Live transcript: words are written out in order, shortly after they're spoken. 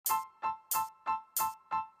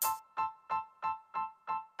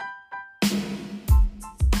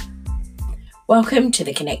Welcome to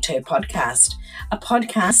the Connect Her podcast, a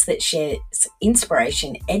podcast that shares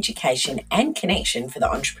inspiration, education, and connection for the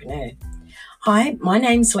entrepreneur. Hi, my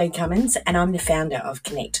name's Lee Cummins, and I'm the founder of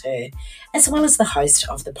Connect Her, as well as the host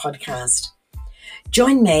of the podcast.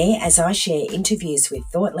 Join me as I share interviews with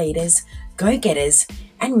thought leaders, go-getters,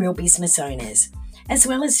 and real business owners, as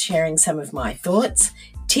well as sharing some of my thoughts,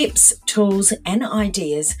 tips, tools, and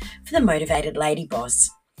ideas for the motivated lady boss.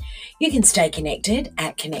 You can stay connected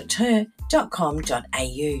at connecther.com.au.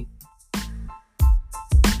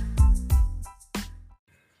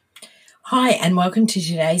 Hi, and welcome to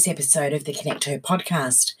today's episode of the Connect Her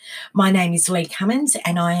podcast. My name is Lee Cummins,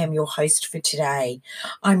 and I am your host for today.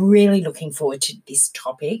 I'm really looking forward to this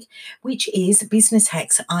topic, which is business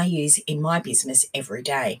hacks I use in my business every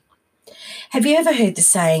day. Have you ever heard the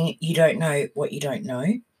saying, you don't know what you don't know?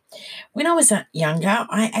 When I was younger,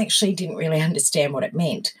 I actually didn't really understand what it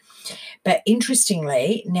meant. But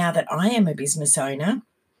interestingly, now that I am a business owner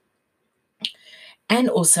and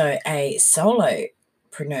also a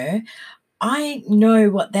solopreneur, I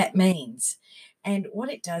know what that means. And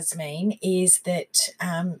what it does mean is that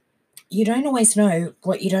you don't always know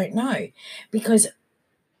what you don't know, because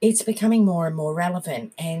it's becoming more and more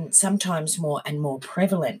relevant and sometimes more and more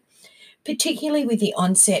prevalent, particularly with the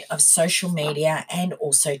onset of social media and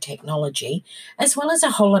also technology, as well as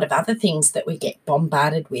a whole lot of other things that we get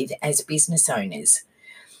bombarded with as business owners.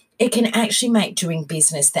 It can actually make doing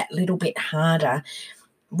business that little bit harder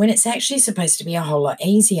when it's actually supposed to be a whole lot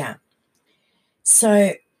easier.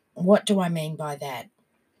 So what do I mean by that?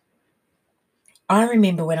 I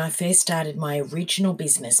remember when I first started my original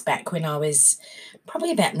business back when I was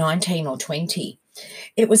probably about 19 or 20.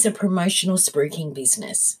 It was a promotional spruiking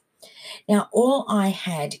business. Now, all I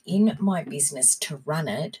had in my business to run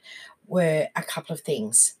it were a couple of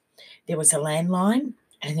things. There was a landline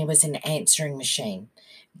and there was an answering machine.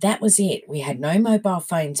 That was it. We had no mobile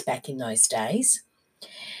phones back in those days.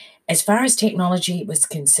 As far as technology was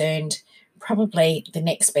concerned, probably the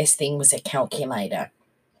next best thing was a calculator.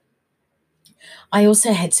 I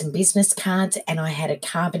also had some business cards and I had a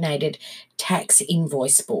carbonated tax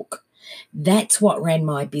invoice book. That's what ran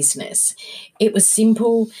my business. It was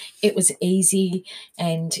simple, it was easy,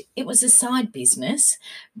 and it was a side business,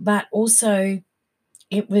 but also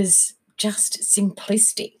it was just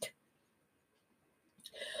simplistic.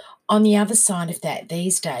 On the other side of that,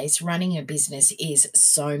 these days, running a business is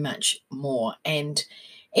so much more. And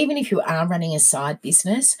even if you are running a side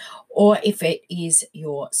business, or if it is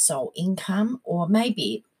your sole income, or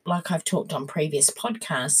maybe, like I've talked on previous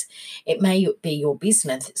podcasts, it may be your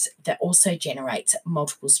business that also generates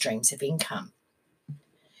multiple streams of income.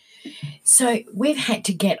 So we've had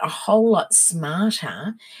to get a whole lot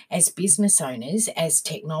smarter as business owners, as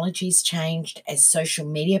technology's changed, as social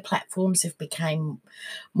media platforms have become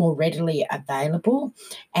more readily available,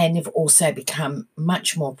 and they've also become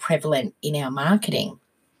much more prevalent in our marketing.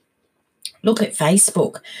 Look at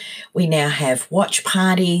Facebook. We now have watch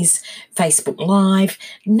parties, Facebook Live.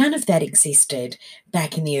 None of that existed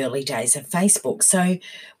back in the early days of Facebook. So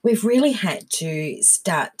we've really had to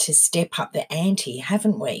start to step up the ante,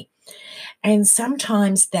 haven't we? And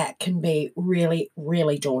sometimes that can be really,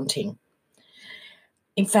 really daunting.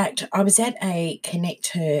 In fact, I was at a Connect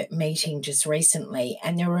Her meeting just recently,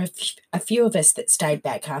 and there were a few of us that stayed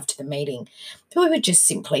back after the meeting who were just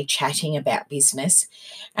simply chatting about business,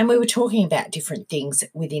 and we were talking about different things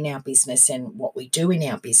within our business and what we do in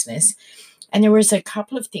our business. And there was a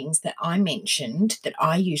couple of things that I mentioned that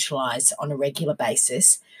I utilise on a regular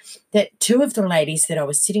basis that two of the ladies that I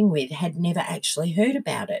was sitting with had never actually heard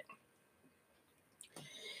about it.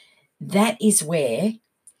 That is where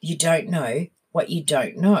you don't know what you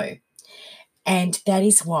don't know. And that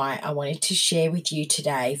is why I wanted to share with you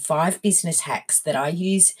today 5 business hacks that I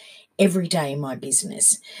use every day in my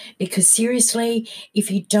business. Because seriously, if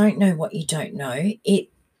you don't know what you don't know, it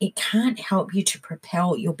can't help you to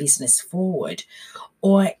propel your business forward,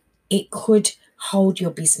 or it could hold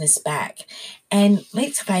your business back. And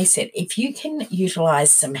let's face it, if you can utilize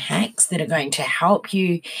some hacks that are going to help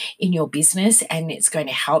you in your business and it's going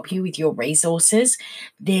to help you with your resources,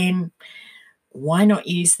 then why not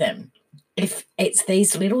use them? If it's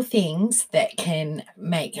these little things that can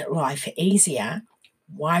make life easier,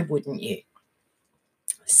 why wouldn't you?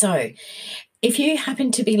 So if you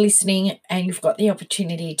happen to be listening and you've got the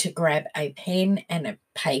opportunity to grab a pen and a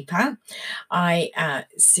paper, I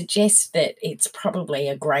suggest that it's probably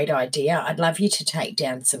a great idea. I'd love you to take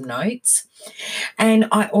down some notes. And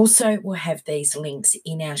I also will have these links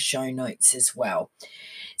in our show notes as well.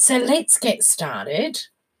 So let's get started.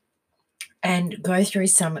 and go through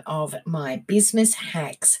some of my business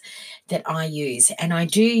hacks that I use. And I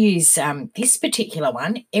do use this particular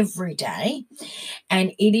one every day,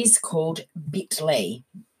 and it is called Bitly,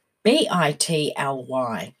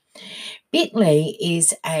 Bitly. Bitly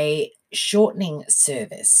is a shortening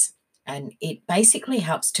service, and it basically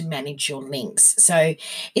helps to manage your links. So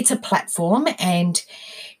it's a platform, and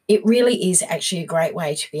it really is actually a great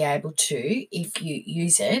way to be able to, if you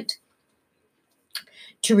use it,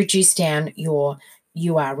 to reduce down your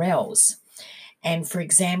URLs. And for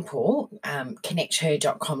example,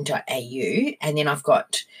 connecther.com.au, and then I've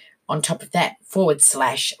got on top of that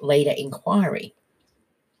 /leader inquiry.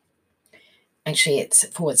 Actually, it's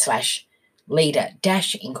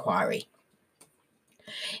 /leader-inquiry.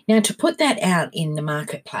 Now, to put that out in the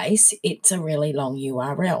marketplace, it's a really long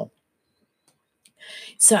URL.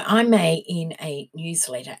 So I may, in a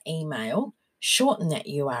newsletter email, shorten that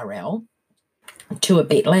URL to a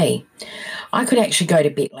Bitly. I could actually go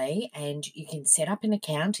to Bitly, and you can set up an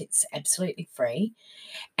account. It's absolutely free.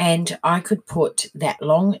 And I could put that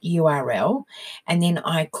long URL, and then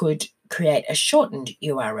I could create a shortened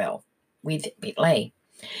URL with Bitly.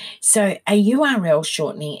 So a URL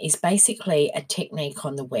shortening is basically a technique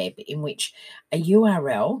on the web in which a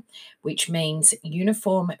URL, which means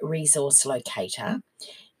Uniform Resource Locator,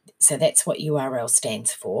 so that's what URL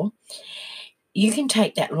stands for, you can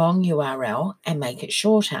take that long URL and make it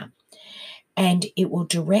shorter, and it will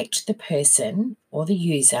direct the person or the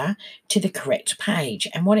user to the correct page.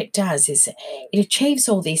 And what it does is it achieves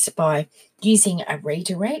all this by using a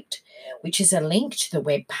redirect, which is a link to the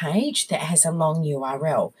web page that has a long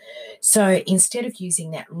URL. So instead of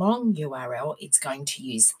using that long URL, it's going to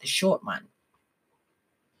use the short one.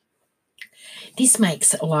 This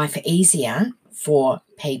makes life easier for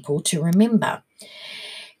people to remember.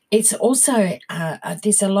 It's also,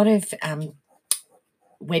 there's a lot of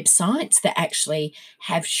websites that actually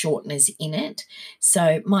have shorteners in it.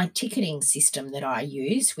 So my ticketing system that I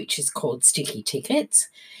use, which is called Sticky Tickets,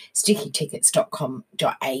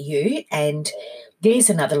 stickytickets.com.au, and there's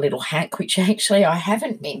another little hack which actually I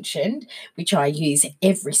haven't mentioned, which I use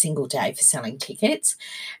every single day for selling tickets,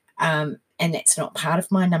 and that's not part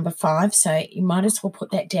of my number 5, so you might as well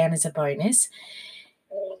put that down as a bonus.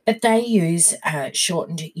 But they use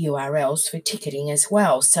shortened URLs for ticketing as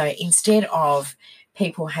well. So instead of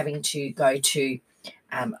people having to go to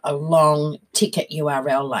a long ticket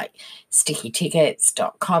URL like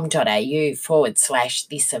stickytickets.com.au /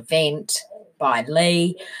 this event by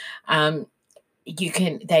Lee,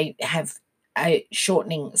 they have a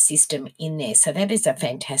shortening system in there. So that is a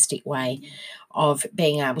fantastic way of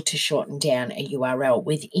being able to shorten down a URL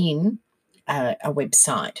within a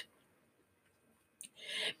website.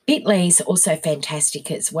 Bitly is also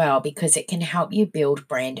fantastic as well because it can help you build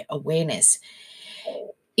brand awareness.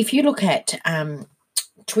 If you look at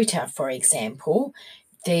Twitter, for example,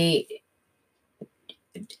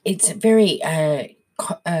 it's very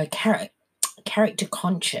character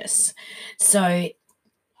conscious. So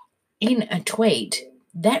in a tweet,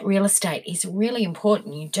 that real estate is really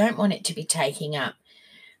important. You don't want it to be taking up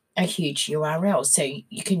a huge URL. So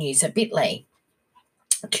you can use a Bitly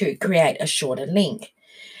to create a shorter link,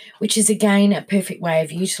 which is, again, a perfect way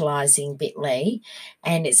of utilising Bitly.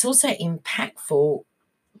 And it's also impactful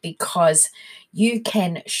because you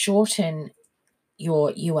can shorten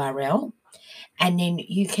your URL and then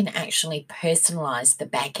you can actually personalise the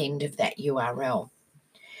back end of that URL.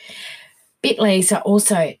 Bitlys are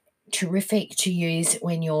also terrific to use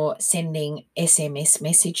when you're sending SMS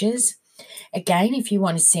messages. Again, if you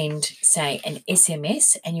want to send, say, an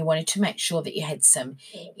SMS and you wanted to make sure that you had some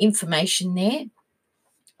information there,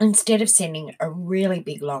 instead of sending a really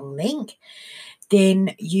big long link,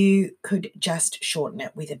 then you could just shorten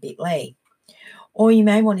it with a Bitly. Or you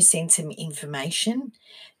may want to send some information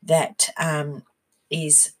that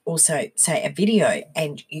is also, say, a video,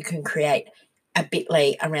 and you can create a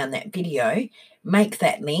Bitly around that video, make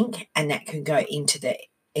that link, and that can go into the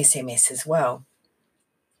SMS as well.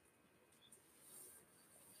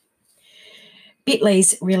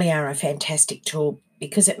 Bitlys really are a fantastic tool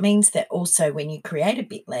because it means that also when you create a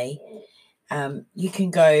Bitly, you can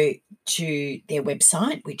go to their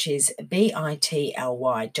website, which is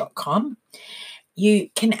bitly.com. You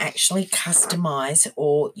can actually customize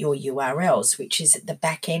all your URLs, which is at the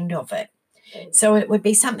back end of it. So it would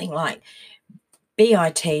be something like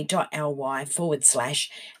bit.ly /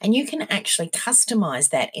 and you can actually customize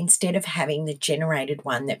that instead of having the generated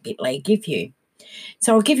one that Bitly give you.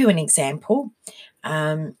 So I'll give you an example.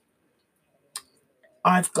 I've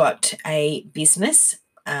got a business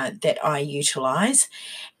that I utilize,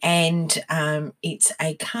 and it's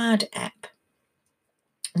a card app.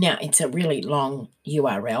 Now, it's a really long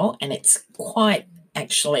URL, and it's quite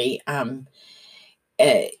actually,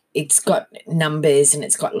 it's got numbers and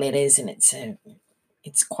it's got letters, and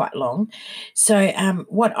it's quite long. So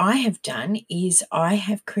what I have done is I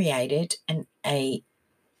have created a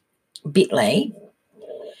Bitly,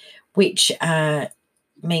 which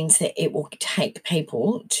means that it will take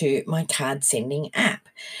people to my card sending app.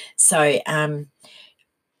 So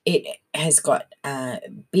it has got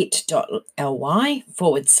bit.ly/ch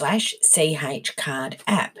card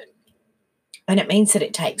app. And it means that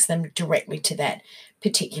it takes them directly to that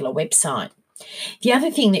particular website. The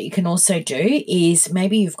other thing that you can also do is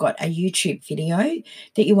maybe you've got a YouTube video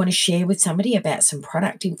that you want to share with somebody about some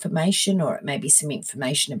product information, or maybe some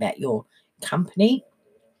information about your company,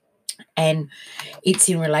 and it's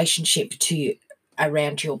in relationship to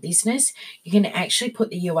around your business. You can actually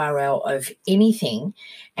put the URL of anything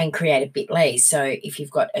and create a Bitly. So if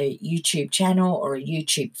you've got a YouTube channel or a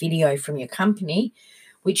YouTube video from your company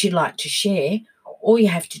which you'd like to share, all you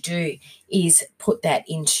have to do is put that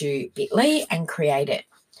into Bitly and create it.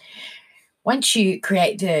 Once you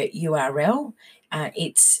create the URL,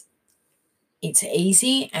 it's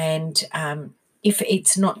easy, and if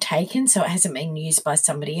it's not taken, so it hasn't been used by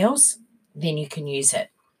somebody else, then you can use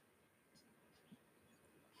it.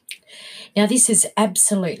 Now, this is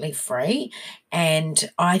absolutely free,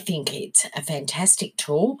 and I think it's a fantastic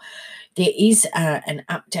tool. There is an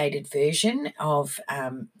updated version of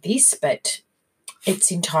this, but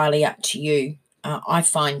it's entirely up to you. I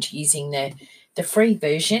find using the free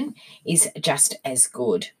version is just as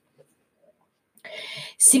good.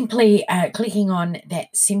 Simply clicking on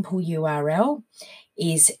that simple URL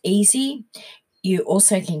is easy. You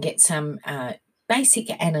also can get some basic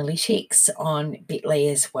analytics on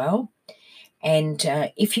Bitly as well. And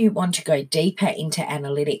if you want to go deeper into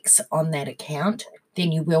analytics on that account,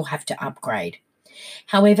 then you will have to upgrade.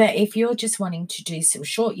 However, if you're just wanting to do some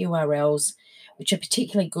short URLs, which are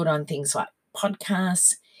particularly good on things like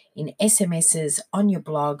podcasts, in SMSs, on your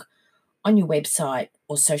blog, on your website,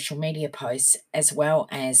 or social media posts, as well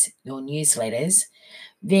as your newsletters,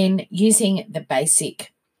 then using the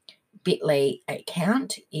basic Bitly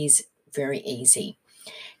account is very easy.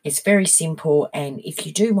 It's very simple, and if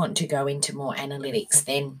you do want to go into more analytics,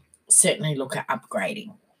 then certainly look at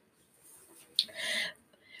upgrading.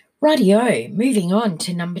 Rightio, moving on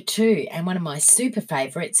to number 2, and one of my super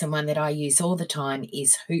favourites and one that I use all the time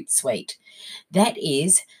is Hootsuite. That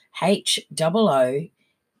is HOOTSUITE.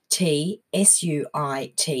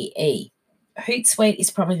 Hootsuite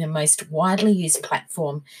is probably the most widely used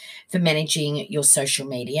platform for managing your social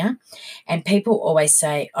media, and people always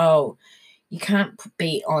say, oh, you can't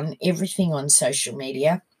be on everything on social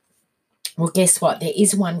media. Well, guess what? There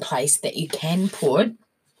is one place that you can put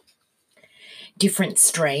different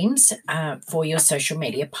streams for your social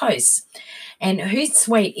media posts. And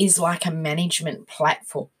Hootsuite is like a management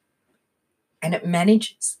platform, and it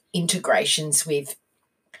manages integrations with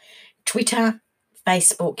Twitter,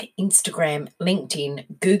 Facebook, Instagram,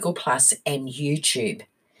 LinkedIn, Google+, and YouTube.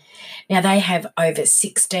 Now, they have over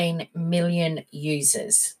 16 million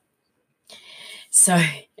users. So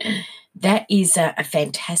that is a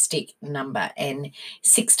fantastic number, and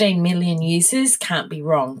 16 million users can't be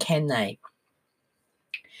wrong, can they?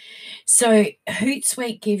 So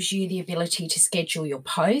Hootsuite gives you the ability to schedule your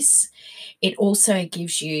posts. It also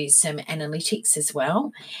gives you some analytics as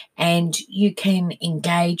well, and you can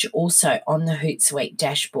engage also on the Hootsuite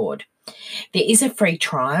dashboard. There is a free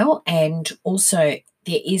trial, and also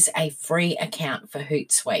there is a free account for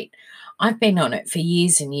Hootsuite. I've been on it for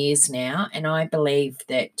years and years now, and I believe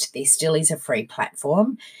that there still is a free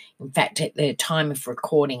platform. In fact, at the time of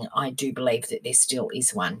recording, I do believe that there still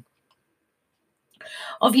is one.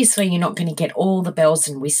 Obviously, you're not going to get all the bells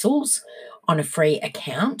and whistles on a free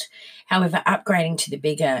account. However, upgrading to the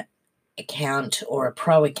bigger account or a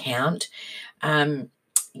pro account can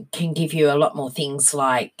give you a lot more things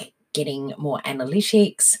like getting more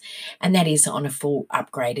analytics, and that is on a full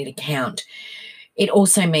upgraded account. It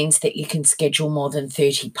also means that you can schedule more than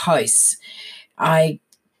 30 posts. I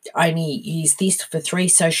only use this for 3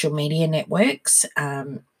 social media networks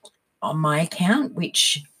on my account,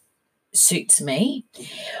 which suits me.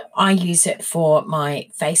 I use it for my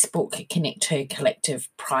Facebook Connect Her Collective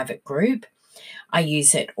private group. I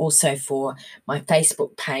use it also for my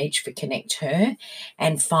Facebook page for Connect Her.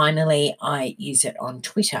 And finally, I use it on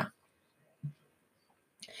Twitter.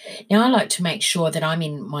 Now, I like to make sure that I'm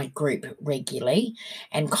in my group regularly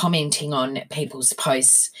and commenting on people's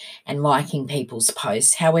posts and liking people's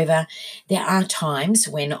posts. However, there are times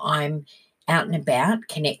when I'm out and about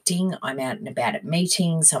connecting. I'm out and about at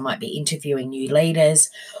meetings. I might be interviewing new leaders,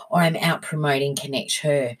 or I'm out promoting Connect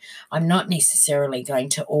Her. I'm not necessarily going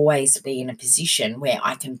to always be in a position where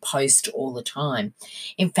I can post all the time.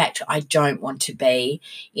 In fact, I don't want to be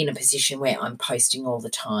in a position where I'm posting all the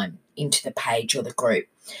time into the page or the group.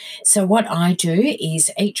 So what I do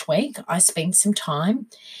is each week I spend some time.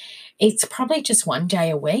 It's probably just one day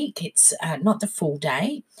a week. It's not the full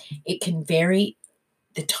day. It can vary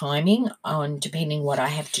the timing on depending what I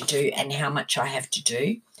have to do and how much I have to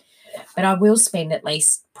do. But I will spend at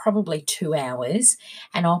least probably 2 hours,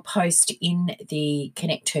 and I'll post in the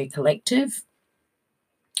Connect Her Collective.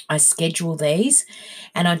 I schedule these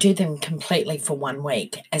and I do them completely for 1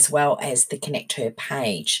 week, as well as the Connect Her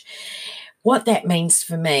page. What that means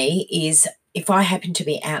for me is if I happen to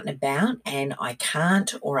be out and about and I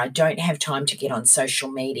can't, or I don't have time to get on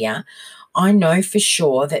social media, I know for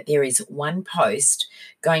sure that there is one post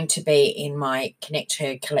going to be in my Connect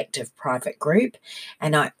Her Collective private group,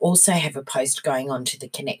 and I also have a post going on to the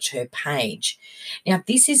Connect Her page. Now,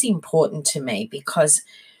 this is important to me because,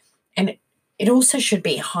 and it also should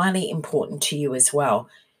be highly important to you as well,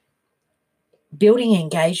 building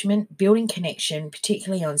engagement, building connection,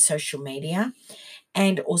 particularly on social media.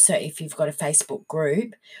 And also if you've got a Facebook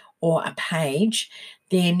group or a page,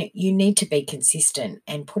 then you need to be consistent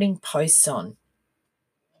and putting posts on.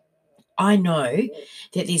 I know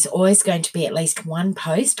that there's always going to be at least one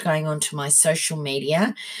post going onto my social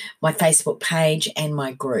media, my Facebook page and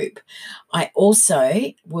my group. I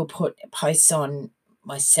also will put posts on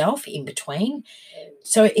myself in between.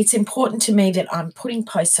 So it's important to me that I'm putting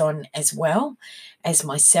posts on as well as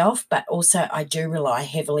myself, but also I do rely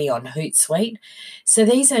heavily on Hootsuite. So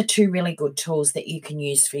these are two really good tools that you can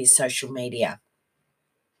use for your social media.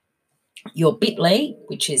 Your Bitly,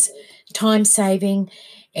 which is time saving,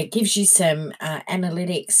 it gives you some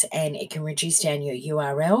analytics and it can reduce down your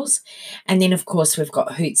URLs. And then, of course, we've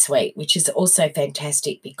got Hootsuite, which is also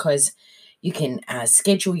fantastic because you can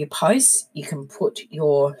schedule your posts. You can put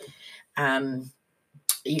your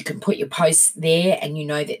posts there and you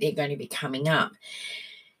know that they're going to be coming up.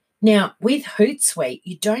 Now, with Hootsuite,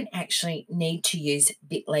 you don't actually need to use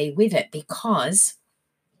Bitly with it because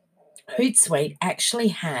Hootsuite actually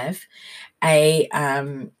have a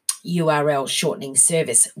URL shortening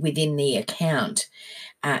service within the account.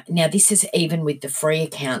 Now, this is even with the free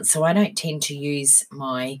account, so I don't tend to use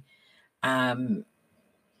my Bitly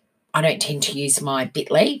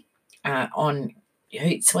on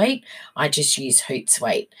Hootsuite. I just use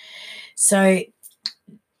Hootsuite. So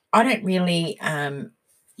I don't really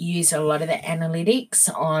use a lot of the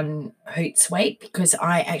analytics on Hootsuite because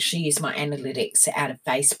I actually use my analytics out of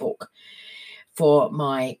Facebook for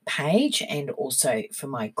my page and also for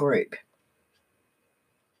my group.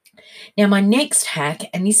 Now, my next hack,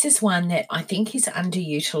 and this is one that I think is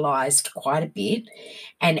underutilized quite a bit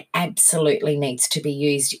and absolutely needs to be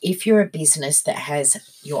used if you're a business that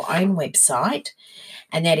has your own website,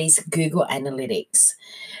 and that is Google Analytics.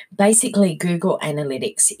 Basically, Google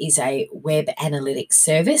Analytics is a web analytics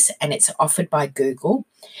service and it's offered by Google.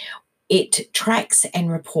 It tracks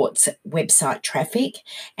and reports website traffic,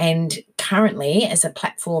 and currently as a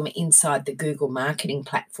platform inside the Google Marketing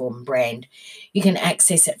Platform brand, you can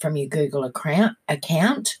access it from your Google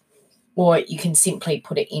account, or you can simply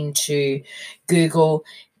put it into Google,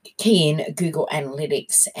 key in Google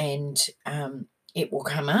Analytics, and it will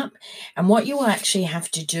come up. And what you will actually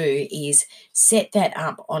have to do is set that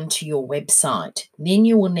up onto your website. Then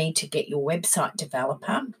you will need to get your website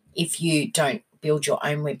developer, if you don't build your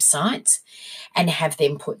own websites, and have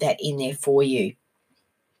them put that in there for you.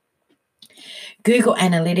 Google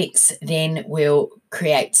Analytics then will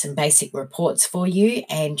create some basic reports for you,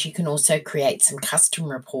 and you can also create some custom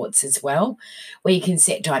reports as well, where you can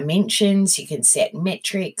set dimensions, you can set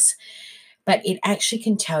metrics, but it actually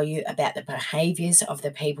can tell you about the behaviors of the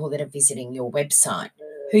people that are visiting your website,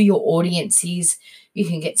 who your audience is. You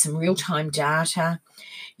can get some real-time data.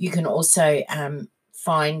 You can also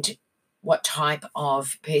find what type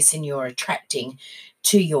of person you're attracting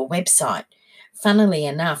to your website. Funnily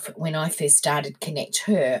enough, when I first started Connect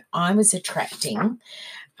Her, I was attracting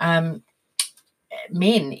men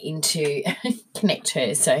into Connect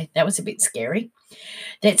Her, so that was a bit scary.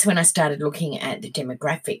 That's when I started looking at the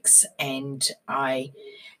demographics, and I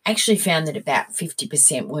actually found that about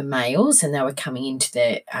 50% were males and they were coming into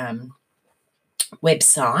the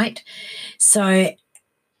website. So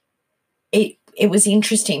it was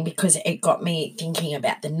interesting because it got me thinking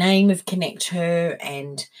about the name of Connect Her,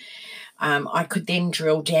 and I could then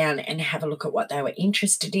drill down and have a look at what they were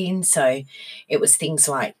interested in. So it was things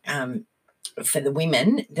like for the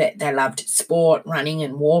women, that they loved sport, running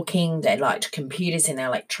and walking. They liked computers and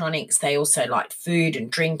electronics. They also liked food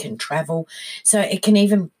and drink and travel. So it can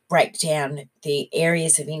even break down the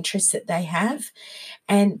areas of interest that they have.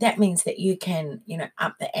 And that means that you can,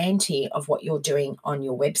 up the ante of what you're doing on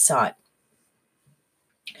your website.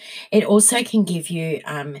 It also can give you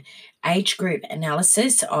age group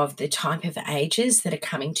analysis of the type of ages that are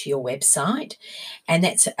coming to your website. And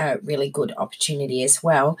that's a really good opportunity as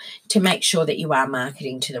well to make sure that you are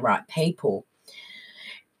marketing to the right people.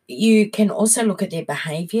 You can also look at their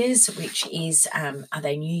behaviours, which is, are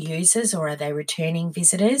they new users or are they returning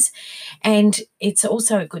visitors? And it's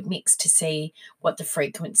also a good mix to see what the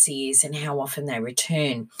frequency is and how often they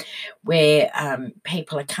return, where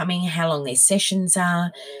people are coming, how long their sessions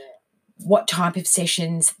are, what type of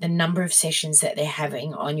sessions, the number of sessions that they're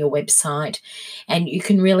having on your website. And you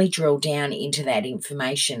can really drill down into that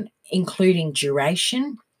information, including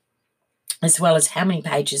duration, as well as how many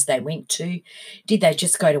pages they went to. Did they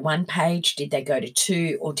just go to one page? Did they go to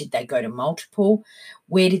two? Or did they go to multiple?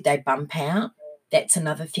 Where did they bump out? That's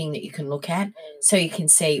another thing that you can look at, so you can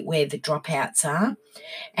see where the dropouts are.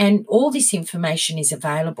 And all this information is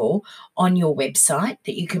available on your website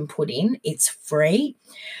that you can put in. It's free.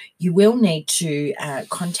 You will need to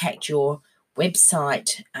contact your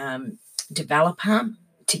website developer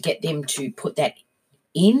to get them to put that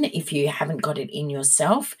in if you haven't got it in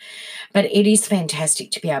yourself. But it is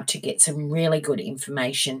fantastic to be able to get some really good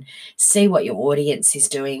information, see what your audience is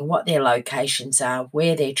doing, what their locations are,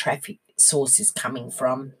 where their traffic source is coming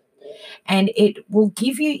from. And it will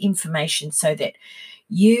give you information so that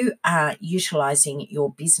you are utilising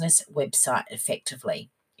your business website effectively.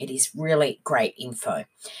 It is really great info.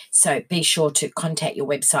 So be sure to contact your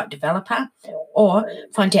website developer or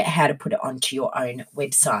find out how to put it onto your own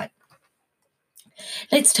website.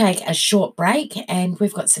 Let's take a short break, and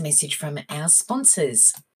we've got some message from our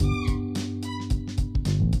sponsors.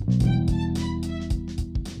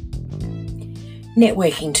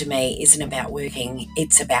 Networking to me isn't about working,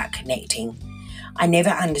 it's about connecting. I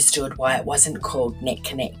never understood why it wasn't called Net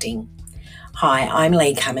Connecting. Hi, I'm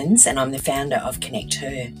Lee Cummins and I'm the founder of Connect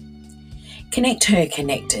Her. Connect Her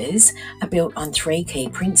connectors are built on 3 key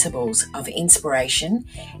principles of inspiration,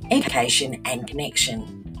 education and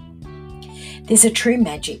connection. There's a true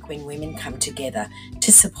magic when women come together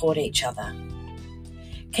to support each other.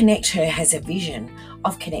 Connect Her has a vision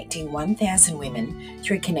of connecting 1,000 women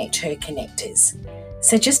through Connect Her connectors.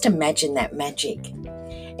 So just imagine that magic.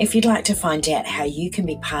 If you'd like to find out how you can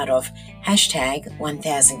be part of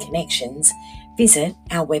 #1000connections, visit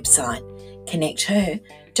our website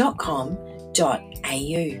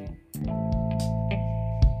connecther.com.au.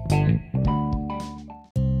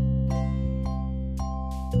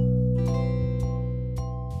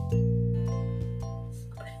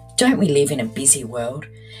 Don't we live in a busy world?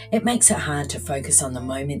 It makes it hard to focus on the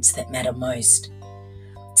moments that matter most.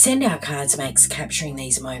 Send Out Cards makes capturing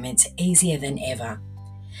these moments easier than ever.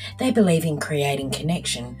 They believe in creating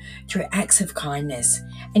connection through acts of kindness,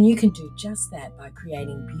 and you can do just that by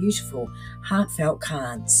creating beautiful, heartfelt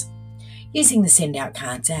cards using the Send Out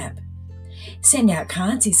Cards app. Send Out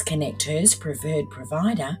Cards is Connect Her's preferred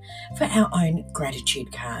provider for our own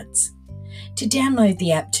gratitude cards. To download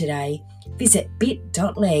the app today, visit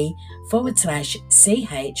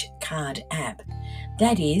bit.ly/CHCardApp.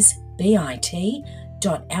 That is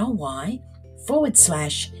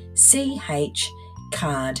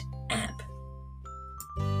bit.ly/CHCardApp.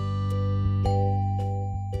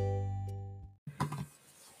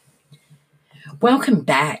 Welcome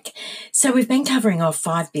back. So we've been covering off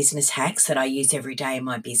 5 business hacks that I use every day in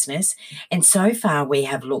my business. And so far we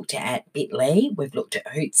have looked at Bitly, we've looked at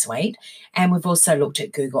Hootsuite, and we've also looked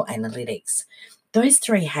at Google Analytics. Those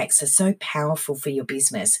 3 hacks are so powerful for your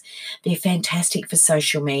business. They're fantastic for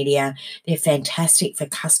social media, they're fantastic for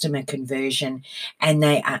customer conversion, and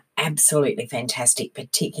they are absolutely fantastic,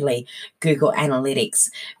 particularly Google Analytics,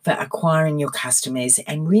 for acquiring your customers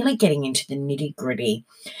and really getting into the nitty-gritty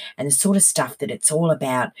and the sort of stuff that it's all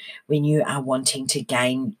about when you are wanting to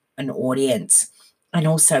gain an audience, and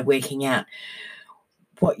also working out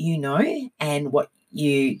what you know and what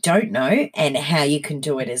you don't know and how you can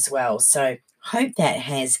do it as well. So hope that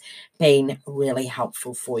has been really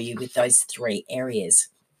helpful for you with those 3 areas.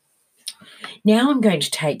 Now I'm going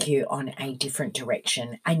to take you on a different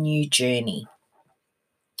direction, a new journey.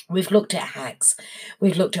 We've looked at hacks,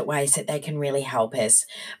 we've looked at ways that they can really help us,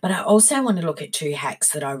 but I also want to look at 2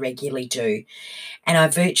 hacks that I regularly do, and I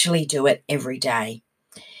virtually do it every day.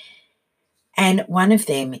 And one of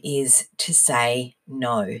them is to say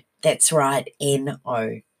no. That's right,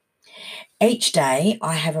 N-O. Each day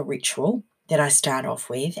I have a ritual that I start off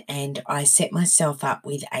with, and I set myself up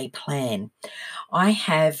with a plan. I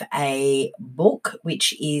have a book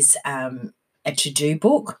which is a to-do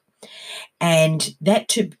book, and that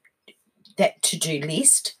to-do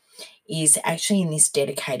list is actually in this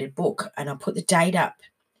dedicated book, and I put the date up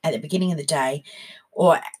at the beginning of the day,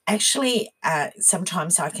 or actually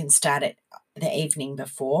sometimes I can start it the evening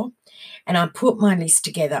before, and I put my list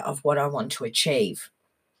together of what I want to achieve.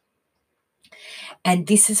 And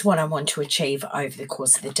this is what I want to achieve over the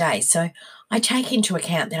course of the day. So I take into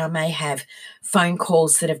account that I may have phone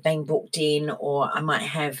calls that have been booked in, or I might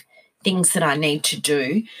have things that I need to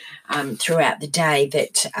do throughout the day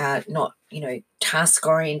that are not, task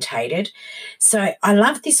orientated. So I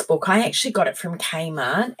love this book. I actually got it from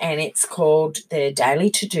Kmart, and it's called the Daily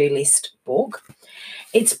To-Do List book.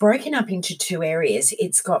 It's broken up into two areas.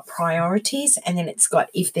 It's got priorities, and then it's got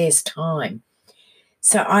if there's time.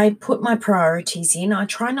 So I put my priorities in. I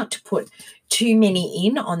try not to put too many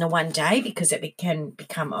in on the one day because it can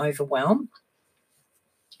become overwhelmed.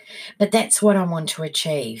 But that's what I want to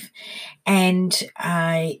achieve. And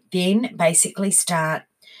I then basically start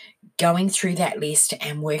going through that list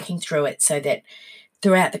and working through it so that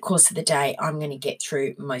throughout the course of the day, I'm going to get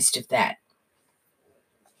through most of that.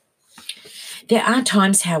 There are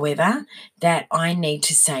times, however, that I need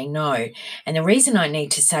to say no. And the reason I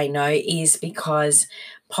need to say no is because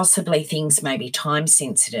possibly things may be time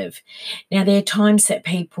sensitive. Now, there are times that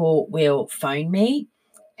people will phone me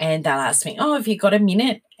and they'll ask me, oh, have you got a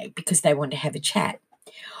minute? Because they want to have a chat.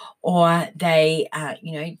 Or they,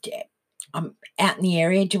 I'm out in the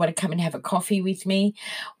area. Do you want to come and have a coffee with me?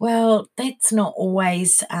 Well, that's not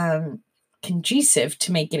always conducive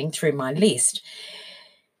to me getting through my list.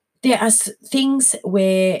 There are things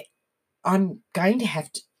where I'm going to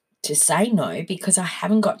have to say no because I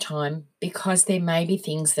haven't got time, because there may be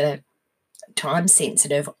things that are time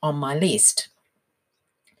sensitive on my list.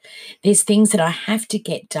 There's things that I have to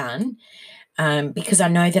get done because I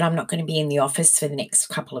know that I'm not going to be in the office for the next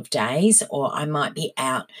couple of days, or I might be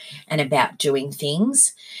out and about doing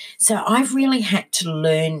things. So I've really had to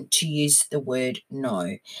learn to use the word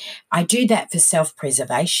no. I do that for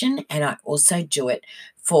self-preservation, and I also do it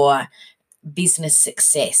for business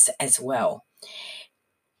success as well.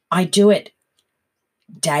 I do it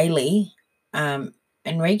daily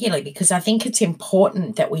and regularly because I think it's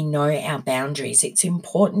important that we know our boundaries. It's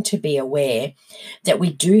important to be aware that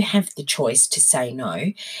we do have the choice to say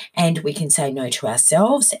no, and we can say no to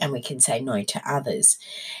ourselves and we can say no to others.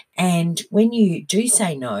 And when you do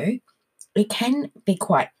say no, it can be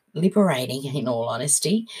quite liberating, in all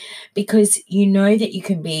honesty, because you know that you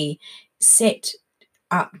can be set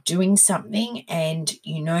up doing something and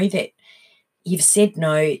you know that you've said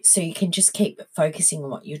no, so you can just keep focusing on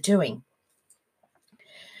what you're doing.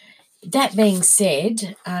 That being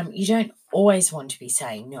said, you don't always want to be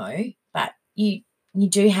saying no, but you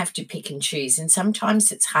do have to pick and choose. And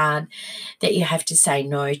sometimes it's hard that you have to say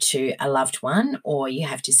no to a loved one, or you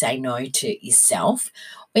have to say no to yourself,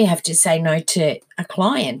 or you have to say no to a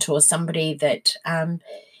client or somebody that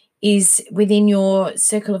is within your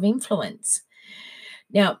circle of influence.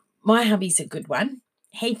 Now, my hubby's a good one.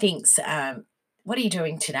 He thinks, what are you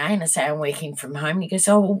doing today? And I say, I'm working from home. And he goes,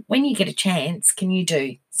 oh, well, when you get a chance, can you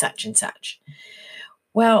do such and such?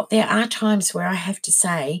 Well, there are times where I have to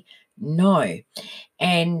say no,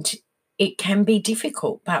 and it can be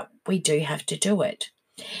difficult, but we do have to do it.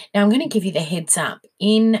 Now, I'm going to give you the heads up.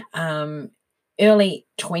 In early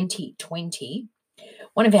 2020,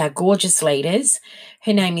 one of our gorgeous leaders,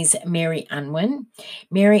 her name is Mary Unwin.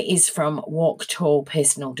 Mary is from Walk Tall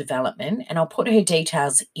Personal Development, and I'll put her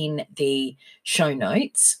details in the show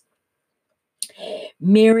notes.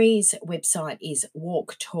 Mary's website is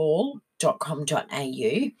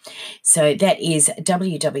walktall.com.au. So that is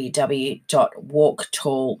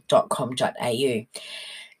www.walktall.com.au.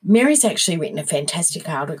 Mary's actually written a fantastic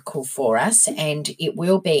article for us, and it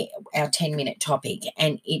will be our 10-minute topic,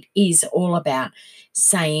 and it is all about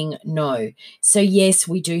saying no. So, yes,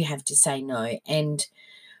 we do have to say no, and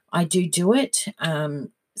I do it.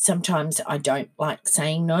 Sometimes I don't like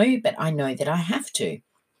saying no, but I know that I have to.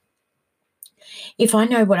 If I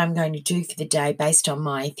know what I'm going to do for the day based on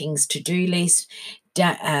my things to do list,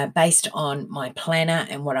 based on my planner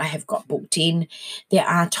and what I have got booked in, there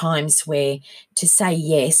are times where to say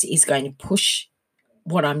yes is going to push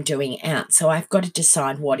what I'm doing out. So I've got to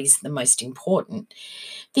decide what is the most important.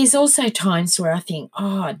 There's also times where I think,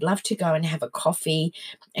 oh, I'd love to go and have a coffee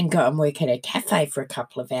and go and work at a cafe for a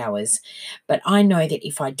couple of hours. But I know that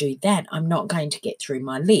if I do that, I'm not going to get through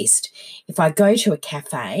my list. If I go to a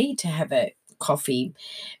cafe to have a coffee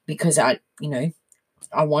because I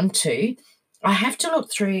want to, I have to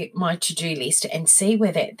look through my to-do list and see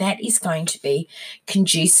whether that is going to be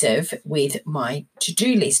conducive with my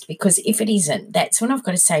to-do list, because if it isn't, that's when I've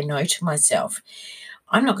got to say no to myself.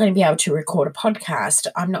 I'm not going to be able to record a podcast.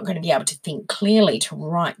 I'm not going to be able to think clearly to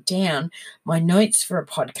write down my notes for a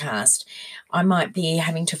podcast. I might be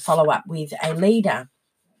having to follow up with a leader.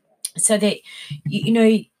 So that,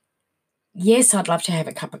 yes, I'd love to have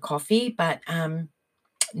a cup of coffee, but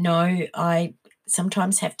no, I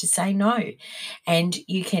sometimes have to say no. And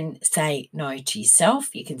you can say no to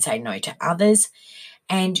yourself, you can say no to others,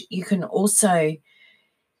 and you can also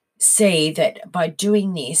see that by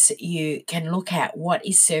doing this, you can look at what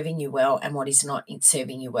is serving you well and what is not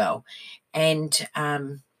serving you well. And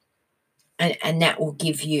that will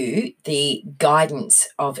give you the guidance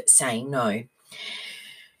of saying no.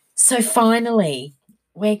 So finally,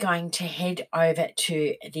 we're going to head over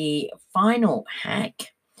to the final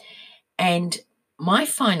hack. And my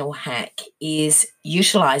final hack is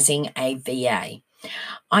utilizing a VA.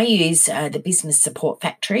 I use the Business Support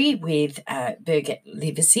Factory with Birgit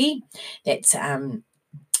Livesey. That's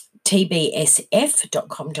tbsf.com.au.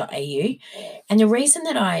 And the reason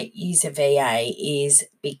that I use a VA is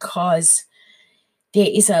because there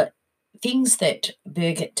is things that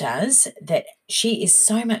Birgit does that she is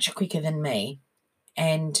so much quicker than me,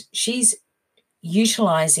 and she's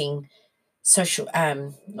utilizing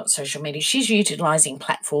not social media, she's utilizing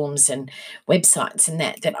platforms and websites and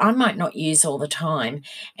that I might not use all the time,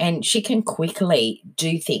 and she can quickly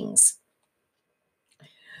do things.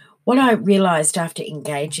 What I realized after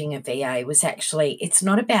engaging a VA was actually it's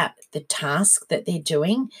not about the task that they're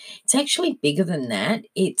doing. It's actually bigger than that.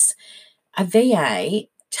 It's a VA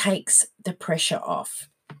takes the pressure off.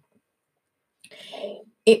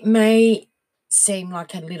 It may seem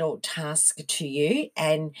like a little task to you,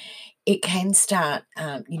 and it can start,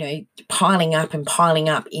 piling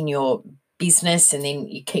up in your business, and then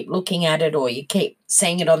you keep looking at it or you keep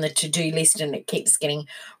seeing it on the to-do list and it keeps getting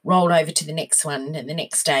rolled over to the next one and the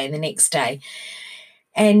next day and the next day.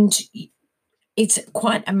 And it's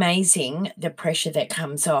quite amazing the pressure that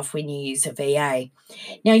comes off when you use a VA.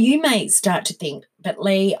 Now, you may start to think, but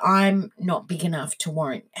Lee, I'm not big enough to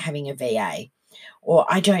warrant having a VA, or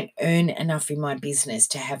I don't earn enough in my business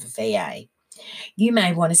to have a VA. You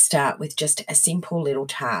may want to start with just a simple little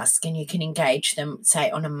task, and you can engage them,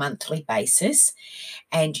 say, on a monthly basis,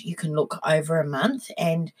 and you can look over a month,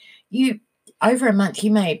 and over a month,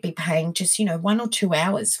 you may be paying just, 1 or 2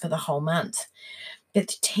 hours for the whole month. But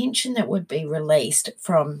the tension that would be released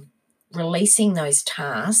from releasing those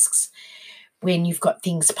tasks when you've got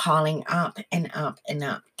things piling up and up and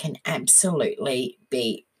up can absolutely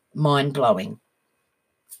be mind-blowing.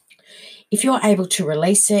 If you're able to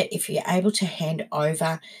release it, if you're able to hand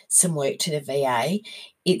over some work to the VA,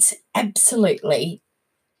 it's absolutely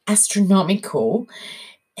astronomical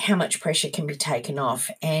how much pressure can be taken off.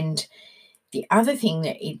 And the other thing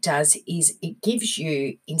that it does is it gives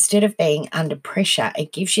you, instead of being under pressure,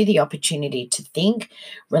 it gives you the opportunity to think,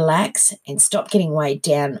 relax, and stop getting weighed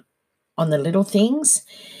down on the little things.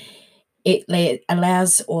 It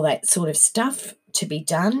allows all that sort of stuff to be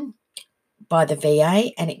done by the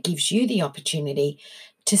VA, and it gives you the opportunity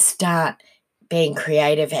to start being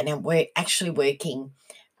creative and actually working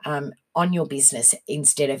on your business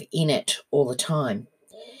instead of in it all the time.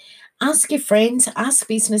 Ask your friends, ask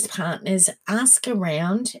business partners, ask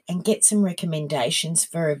around and get some recommendations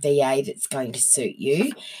for a VA that's going to suit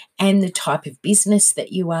you and the type of business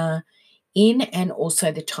that you are in, and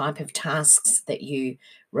also the type of tasks that you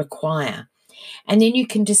require. And then you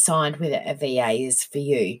can decide whether a VA is for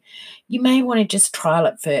you. You may want to just trial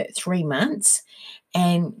it for 3 months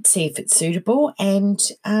and see if it's suitable, and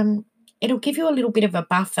it'll give you a little bit of a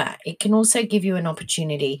buffer. It can also give you an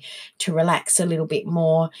opportunity to relax a little bit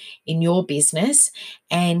more in your business,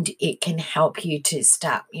 and it can help you to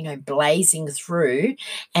start, blazing through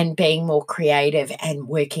and being more creative and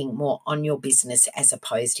working more on your business as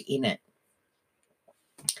opposed to in it.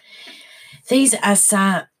 These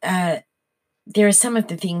are there are some of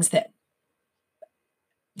the things that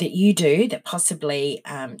you do that possibly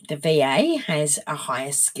the VA has a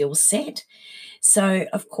higher skill set. So,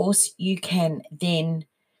 of course, you can then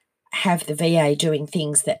have the VA doing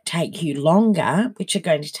things that take you longer, which are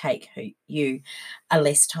going to take you a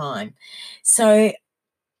less time. So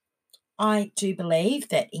I do believe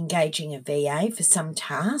that engaging a VA for some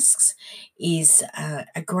tasks is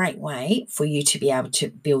a great way for you to be able to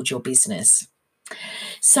build your business.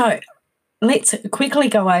 So let's quickly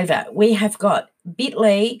go over. We have got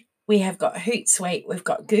Bitly, we have got Hootsuite, we've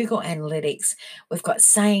got Google Analytics, we've got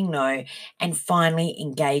saying no, and finally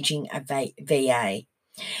engaging a VA.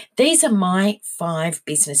 These are my 5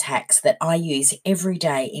 business hacks that I use every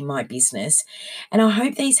day in my business, and I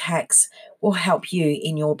hope these hacks will help you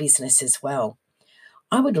in your business as well.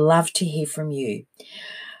 I would love to hear from you.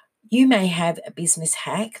 You may have a business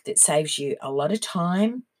hack that saves you a lot of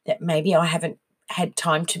time that maybe I haven't had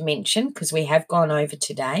time to mention because we have gone over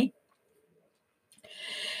today.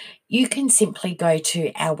 You can simply go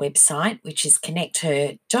to our website, which is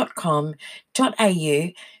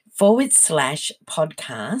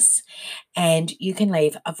connecther.com.au/podcasts, and you can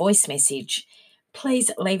leave a voice message. Please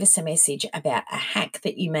leave us a message about a hack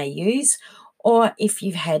that you may use, or if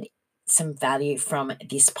you've had some value from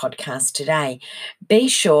this podcast today. Be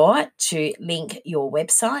sure to link your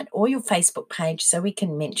website or your Facebook page so we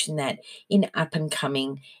can mention that in up and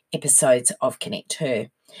coming episodes of Connect Her.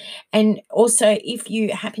 And also, if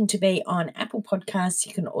you happen to be on Apple Podcasts,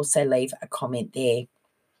 you can also leave a comment there.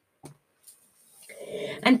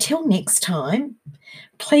 Until next time,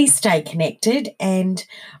 please stay connected, and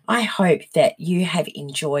I hope that you have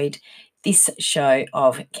enjoyed this show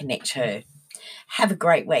of Connect Her. Have a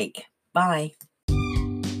great week. Bye.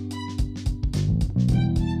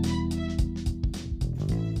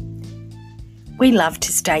 We love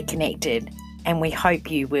to stay connected, and we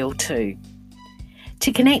hope you will too.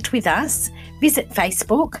 To connect with us, visit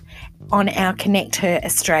Facebook on our Connect Her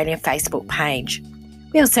Australia Facebook page.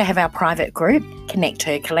 We also have our private group, Connect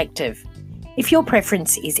Her Collective. If your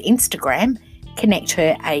preference is Instagram, Connect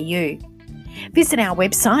Her AU. Visit our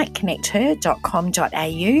website,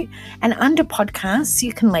 connecther.com.au, and under podcasts,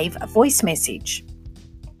 you can leave a voice message.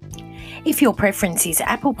 If your preference is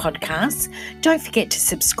Apple Podcasts, don't forget to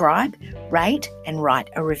subscribe, rate, and write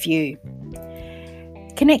a review.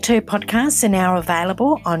 Connect Her podcasts are now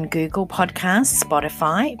available on Google Podcasts,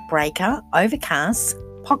 Spotify, Breaker, Overcast,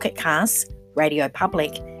 Pocket Casts, Radio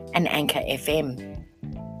Public, and Anchor FM.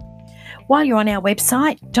 While you're on our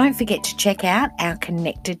website, don't forget to check out our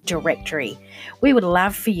connected directory. We would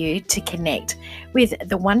love for you to connect with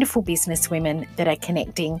the wonderful businesswomen that are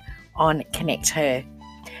connecting on Connect Her.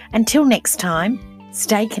 Until next time,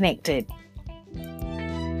 stay connected.